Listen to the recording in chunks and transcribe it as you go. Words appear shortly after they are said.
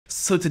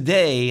So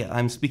today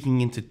I'm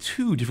speaking into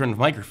two different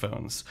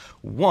microphones.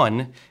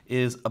 One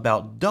is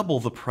about double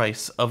the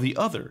price of the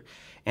other.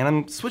 And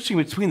I'm switching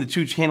between the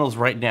two channels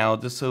right now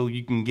just so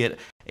you can get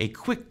a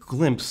quick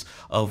glimpse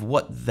of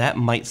what that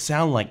might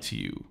sound like to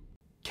you.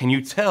 Can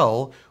you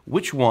tell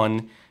which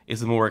one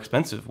is the more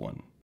expensive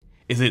one?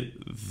 Is it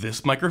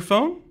this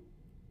microphone?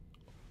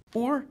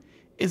 Or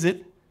is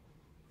it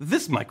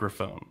this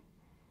microphone?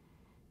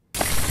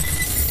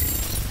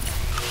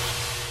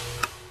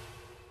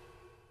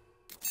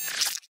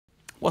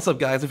 What's up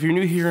guys, if you're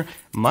new here,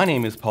 my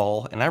name is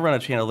Paul, and I run a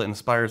channel that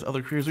inspires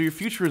other creators, or your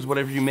future is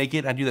whatever you make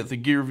it. I do that through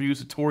gear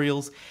reviews,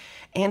 tutorials,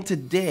 and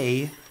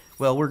today,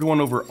 well, we're going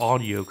over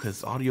audio,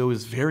 because audio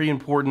is very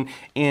important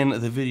in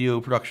the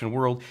video production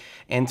world,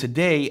 and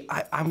today,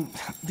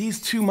 these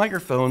two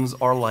microphones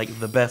are like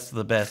the best of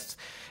the best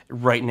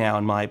right now,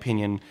 in my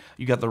opinion.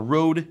 You got the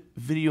Rode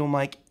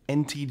Videomic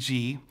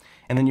NTG,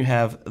 and then you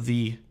have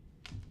the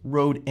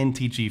Rode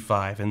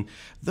NTG5, and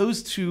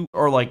those two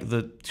are like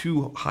the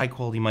two high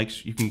quality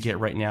mics you can get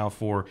right now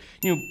for,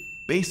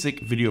 basic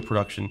video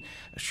production.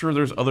 Sure,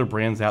 there's other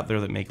brands out there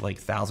that make like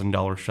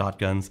 $1,000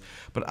 shotguns,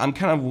 but I'm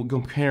kind of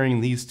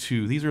comparing these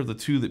two. These are the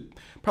two that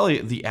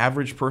probably the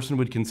average person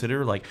would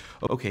consider like,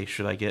 okay,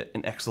 should I get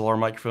an XLR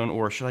microphone,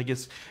 or should I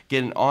just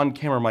get an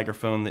on-camera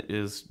microphone that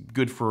is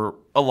good for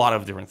a lot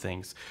of different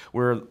things?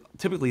 Where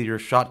typically your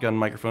shotgun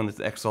microphone that's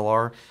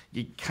XLR,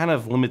 you're kind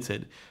of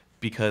limited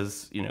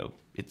because,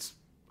 it's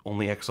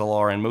only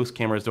XLR, and most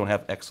cameras don't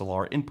have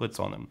XLR inputs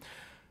on them.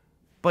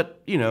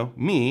 But,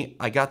 me,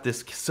 I got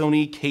this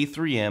Sony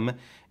K3M,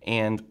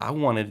 and I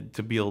wanted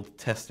to be able to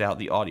test out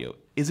the audio.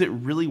 Is it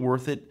really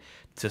worth it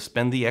to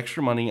spend the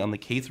extra money on the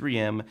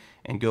K3M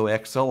and go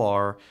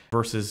XLR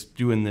versus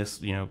doing this,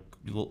 little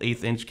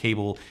 1/8 inch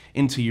cable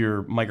into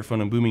your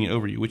microphone and booming it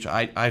over you, which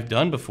I've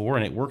done before,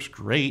 and it works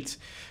great.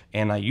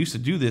 And I used to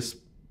do this,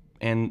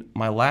 and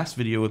my last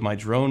video with my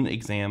drone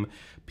exam,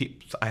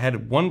 I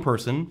had one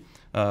person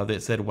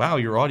that said, wow,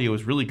 your audio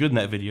is really good in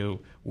that video.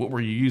 What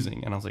were you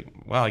using? And I was like,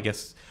 wow, I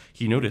guess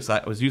he noticed.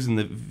 I was using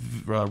the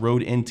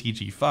Rode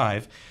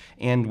NTG5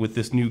 and with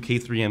this new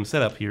K3M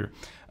setup here.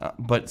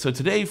 But so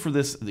today for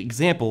this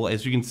example,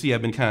 as you can see,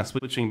 I've been kind of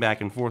switching back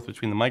and forth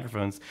between the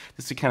microphones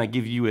just to kind of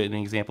give you an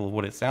example of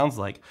what it sounds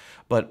like.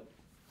 But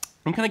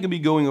I'm kind of going to be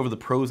going over the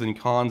pros and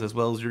cons, as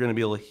well as you're going to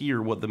be able to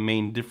hear what the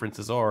main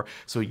differences are,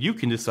 so you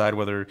can decide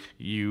whether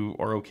you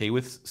are okay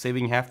with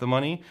saving half the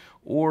money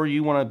or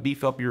you want to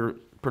beef up your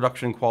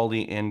production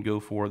quality and go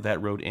for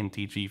that Rode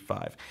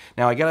NTG5.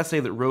 Now I gotta say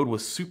that Rode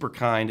was super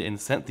kind and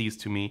sent these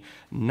to me,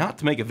 not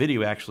to make a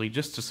video actually,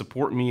 just to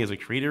support me as a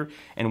creator.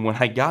 And when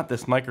I got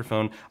this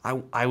microphone,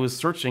 I was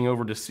searching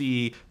over to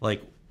see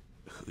like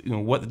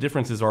what the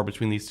differences are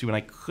between these two, and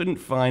I couldn't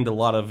find a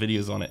lot of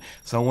videos on it,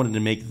 so I wanted to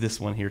make this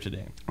one here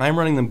today. I'm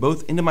running them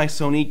both into my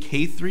Sony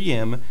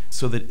K3M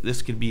so that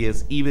this could be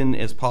as even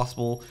as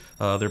possible.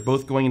 They're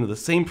both going into the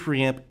same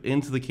preamp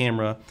into the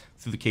camera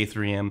through the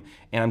K3M,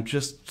 and I'm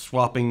just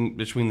swapping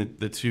between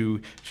the two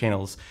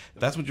channels.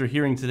 That's what you're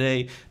hearing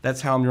today.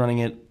 That's how I'm running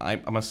it.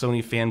 I'm a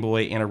Sony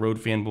fanboy and a Rode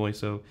fanboy,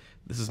 so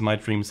this is my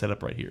dream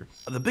setup right here.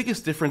 The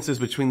biggest differences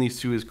between these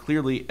two is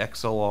clearly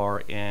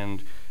XLR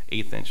and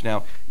 1/8 inch.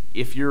 Now,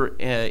 if you're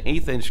an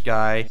 1/8 inch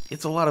guy,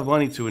 it's a lot of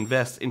money to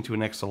invest into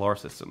an XLR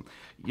system.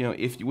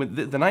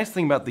 The nice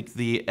thing about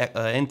the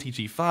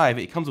NTG5,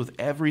 it comes with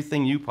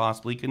everything you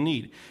possibly can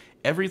need.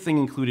 Everything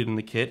included in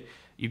the kit.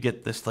 You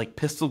get this like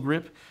pistol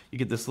grip, you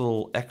get this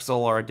little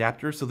XLR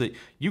adapter so that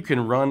you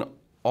can run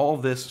all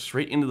this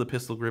straight into the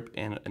pistol grip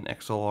and an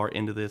XLR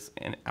into this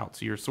and out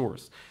to your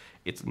source.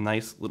 It's a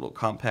nice little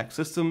compact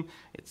system.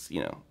 It's,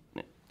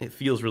 it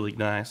feels really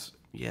nice.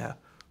 Yeah.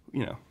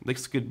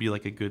 This could be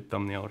like a good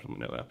thumbnail or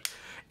something.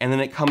 And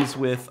then it comes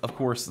with, of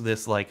course,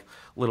 this like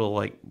little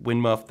like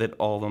wind muff that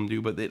all of them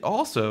do, but it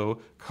also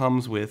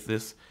comes with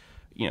this,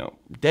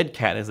 dead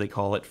cat as they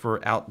call it,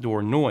 for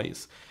outdoor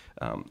noise.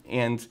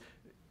 And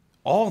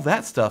all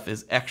that stuff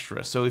is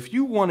extra. So if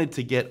you wanted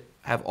to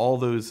have all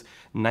those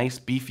nice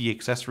beefy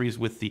accessories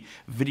with the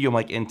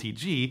Videomic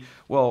NTG,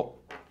 well,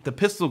 the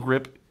pistol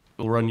grip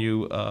will run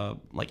you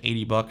like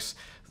 80 bucks.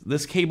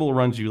 This cable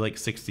runs you like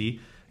 60,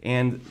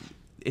 and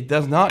it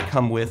does not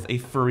come with a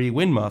furry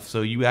wind muff,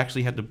 so you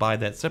actually have to buy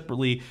that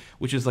separately,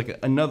 which is like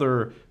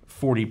another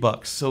 40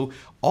 bucks. So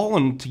all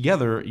in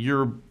together,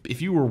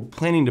 if you were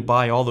planning to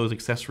buy all those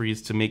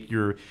accessories to make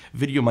your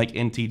Videomic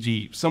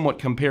NTG somewhat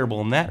comparable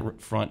in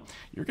that front,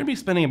 you're going to be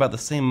spending about the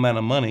same amount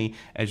of money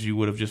as you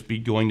would have just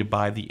been going to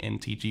buy the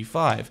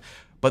NTG5.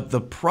 But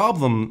the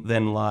problem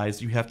then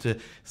lies, you have to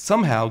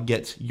somehow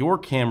get your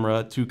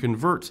camera to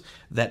convert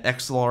that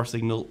XLR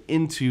signal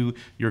into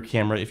your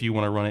camera if you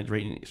want to run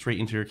it straight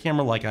into your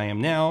camera like I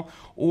am now,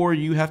 or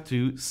you have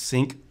to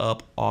sync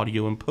up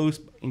audio in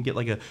post and get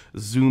like a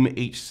Zoom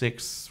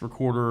H6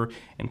 recorder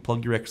and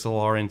plug your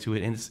XLR into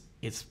it, and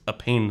it's a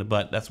pain in the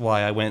butt. That's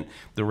why I went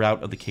the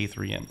route of the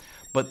K3M.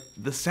 But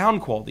the sound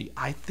quality,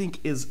 I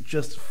think, is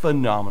just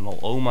phenomenal.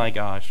 Oh my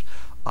gosh.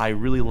 I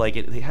really like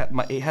it.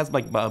 It has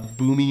like a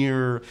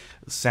boomier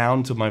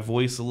sound to my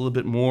voice, a little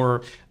bit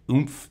more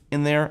oomph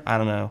in there. I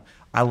don't know.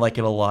 I like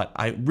it a lot.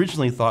 I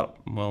originally thought,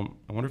 well,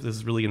 I wonder if this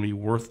is really going to be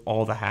worth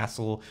all the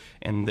hassle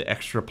and the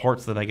extra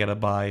parts that I got to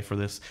buy for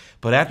this.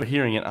 But after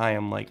hearing it, I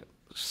am like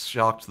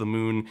shocked to the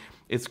moon.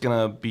 It's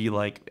going to be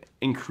like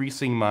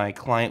increasing my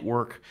client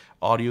work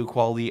audio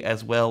quality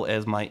as well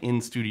as my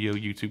in-studio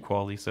YouTube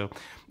quality. So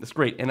it's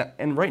great.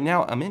 And right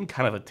now I'm in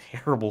kind of a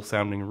terrible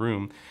sounding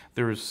room.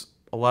 There's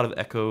a lot of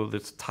echo.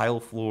 There's tile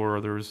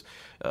floor. There's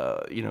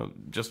you know,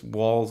 just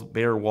walls,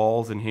 bare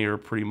walls in here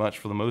pretty much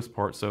for the most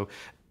part. So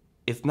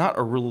it's not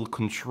a real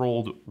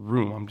controlled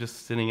room. I'm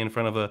just sitting in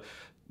front of a,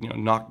 you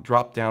know,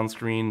 drop down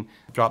screen,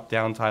 drop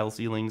down tile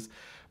ceilings.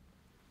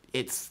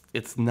 It's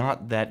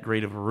not that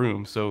great of a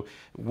room. So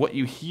what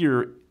you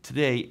hear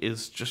today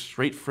is just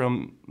straight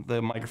from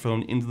the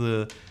microphone into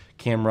the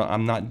camera.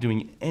 I'm not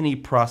doing any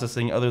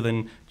processing other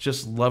than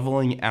just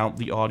leveling out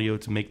the audio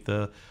to make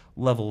the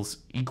levels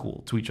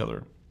equal to each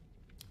other.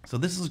 So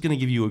this is going to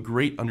give you a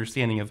great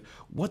understanding of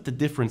what the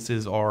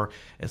differences are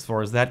as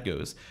far as that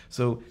goes.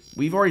 So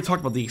we've already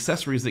talked about the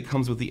accessories that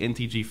comes with the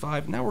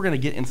NTG5. Now we're going to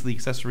get into the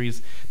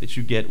accessories that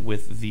you get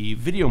with the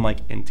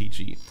Videomic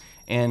NTG.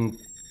 And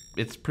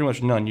it's pretty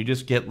much none. You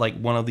just get like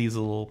one of these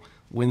little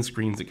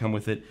windscreens that come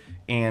with it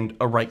and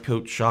a right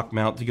coat shock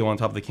mount to go on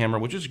top of the camera,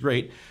 which is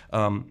great.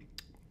 And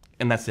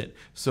that's it.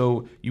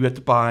 So you have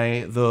to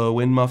buy the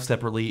wind muff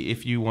separately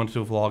if you want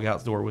to vlog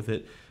outdoor with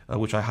it,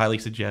 which I highly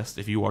suggest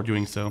if you are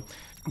doing so.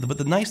 But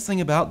the nice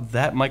thing about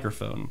that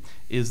microphone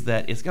is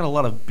that it's got a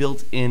lot of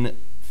built-in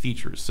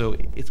features. So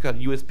it's got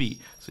USB,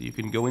 so you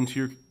can go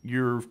into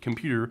your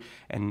computer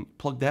and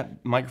plug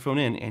that microphone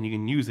in, and you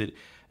can use it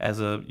as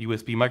a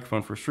USB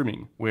microphone for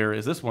streaming.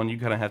 Whereas this one, you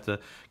kind of have to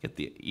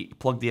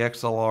plug the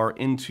XLR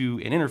into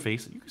an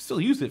interface. You can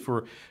still use it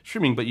for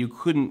streaming, but you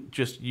couldn't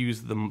just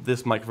use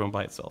this microphone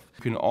by itself.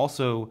 You can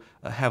also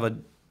have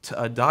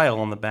a dial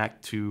on the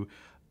back to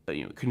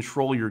you know,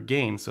 control your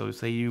gain. So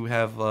say you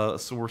have a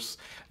source,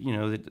 you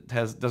know, that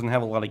doesn't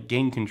have a lot of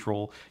gain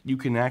control, you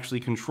can actually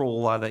control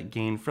a lot of that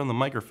gain from the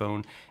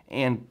microphone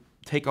and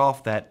take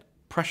off that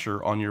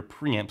pressure on your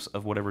preamps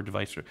of whatever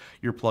device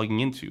you're plugging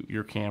into,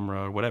 your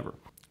camera or whatever.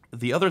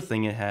 The other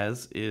thing it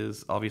has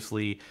is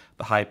obviously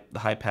the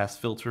high pass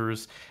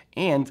filters,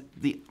 and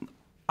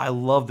I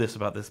love this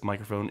about this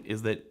microphone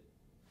is that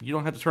you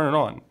don't have to turn it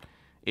on.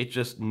 It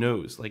just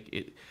knows.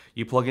 Like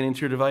you plug it into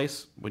your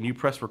device, when you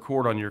press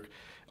record on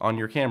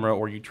your camera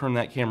or you turn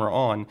that camera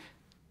on,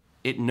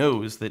 it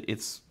knows that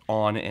it's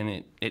on,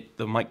 and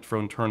the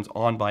microphone turns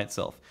on by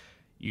itself.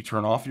 You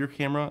turn off your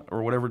camera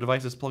or whatever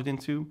device is plugged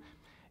into,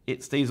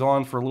 it stays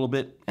on for a little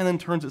bit and then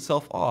turns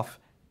itself off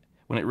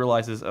when it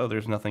realizes, oh,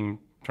 there's nothing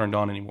turned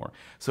on anymore.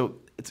 So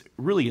it's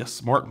really a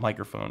smart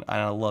microphone,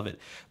 and I love it.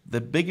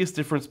 The biggest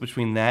difference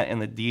between that and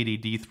the Deity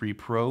D3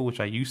 Pro, which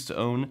I used to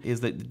own,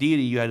 is that the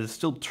Deity, you had to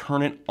still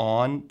turn it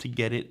on to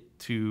get it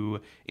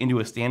into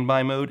a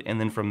standby mode, and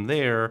then from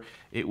there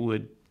it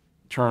would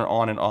turn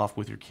on and off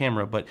with your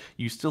camera, but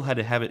you still had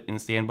to have it in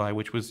standby,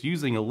 which was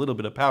using a little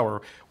bit of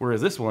power,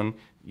 whereas this one,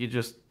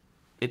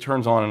 it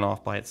turns on and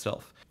off by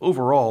itself.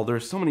 Overall,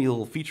 there's so many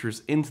little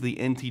features into the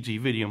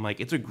NTG video mic.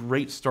 It's a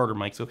great starter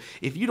mic. So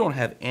if you don't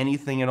have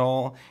anything at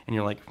all and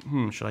you're like,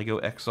 should I go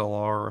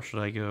XLR or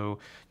should I go,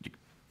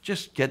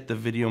 just get the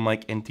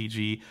Videomic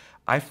NTG.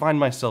 I find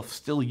myself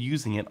still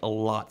using it a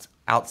lot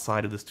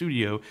outside of the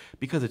studio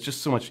because it's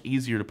just so much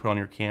easier to put on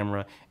your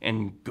camera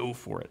and go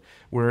for it.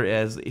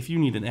 Whereas if you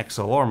need an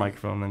XLR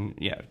microphone, then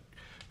yeah,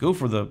 go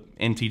for the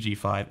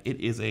NTG5.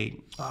 It is a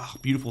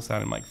beautiful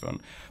sounding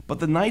microphone. But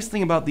the nice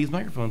thing about these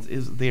microphones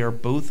is they are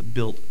both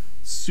built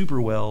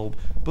super well,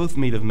 both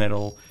made of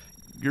metal.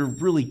 You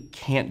really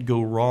can't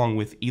go wrong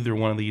with either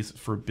one of these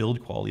for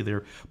build quality.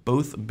 They're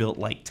both built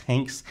like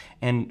tanks,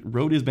 and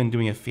Rode has been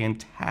doing a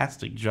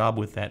fantastic job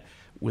with that.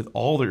 With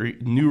all their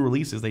new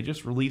releases, they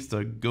just released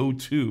a Go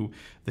 2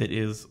 that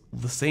is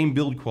the same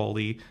build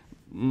quality,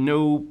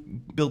 no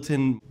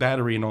built-in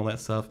battery and all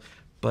that stuff,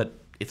 but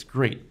it's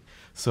great.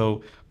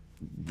 So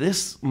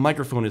this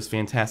microphone is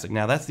fantastic.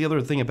 Now, that's the other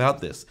thing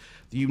about this.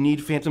 You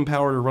need phantom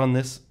power to run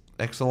this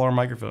XLR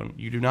microphone.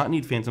 You do not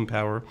need phantom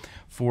power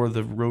for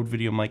the Rode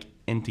Videomic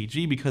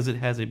NTG because it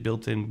has a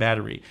built-in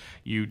battery.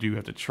 You do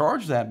have to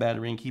charge that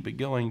battery and keep it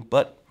going,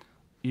 but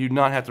you do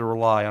not have to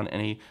rely on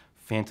any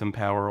phantom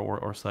power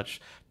or such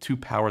to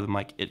power the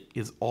mic. It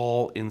is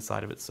all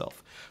inside of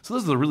itself. So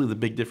those are really the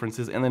big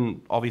differences. And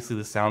then obviously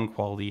the sound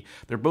quality.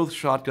 They're both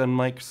shotgun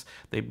mics.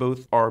 They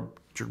both are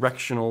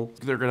directional.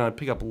 They're going to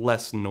pick up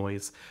less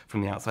noise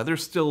from the outside.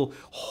 There's still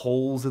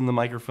holes in the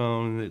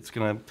microphone. It's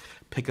going to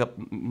pick up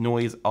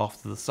noise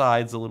off to the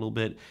sides a little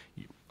bit.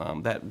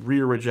 That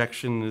rear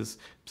rejection is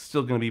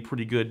still going to be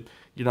pretty good.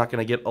 You're not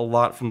going to get a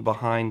lot from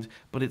behind,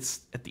 but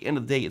it's at the end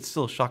of the day, it's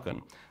still a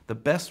shotgun. The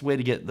best way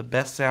to get the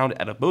best sound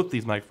out of both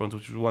these microphones,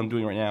 which is what I'm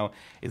doing right now,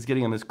 is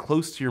getting them as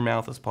close to your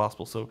mouth as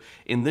possible. So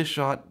in this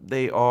shot,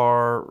 they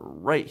are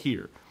right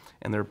here,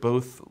 and they're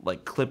both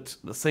like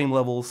clipped the same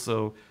levels,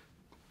 so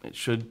it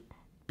should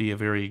be a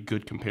very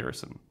good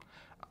comparison.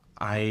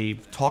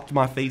 I've talked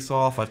my face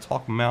off, I've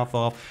talked my mouth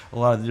off, a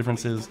lot of the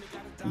differences.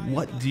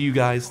 What do you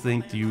guys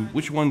think?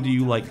 Which one do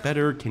you like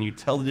better? Can you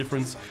tell the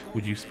difference?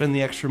 Would you spend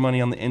the extra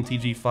money on the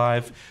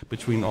NTG5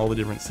 between all the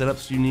different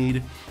setups you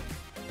need?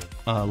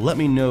 Let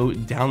me know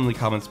down in the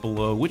comments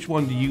below. Which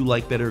one do you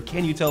like better?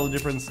 Can you tell the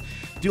difference?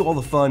 Do all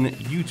the fun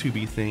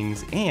YouTube-y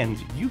things, and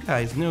you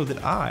guys know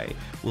that I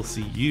will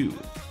see you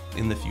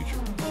in the future.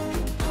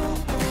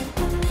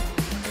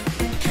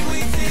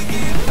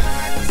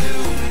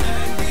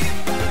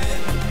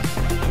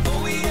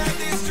 Before we had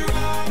this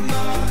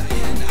drama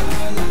in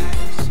our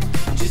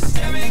lives, just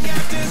staring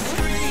at the sky.